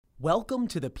Welcome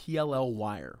to the PLL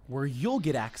Wire, where you'll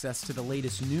get access to the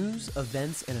latest news,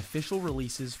 events, and official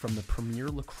releases from the Premier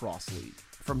Lacrosse League.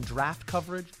 From draft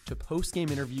coverage to post-game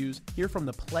interviews, hear from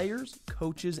the players,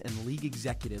 coaches, and league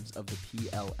executives of the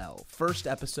PLL. First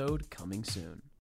episode coming soon.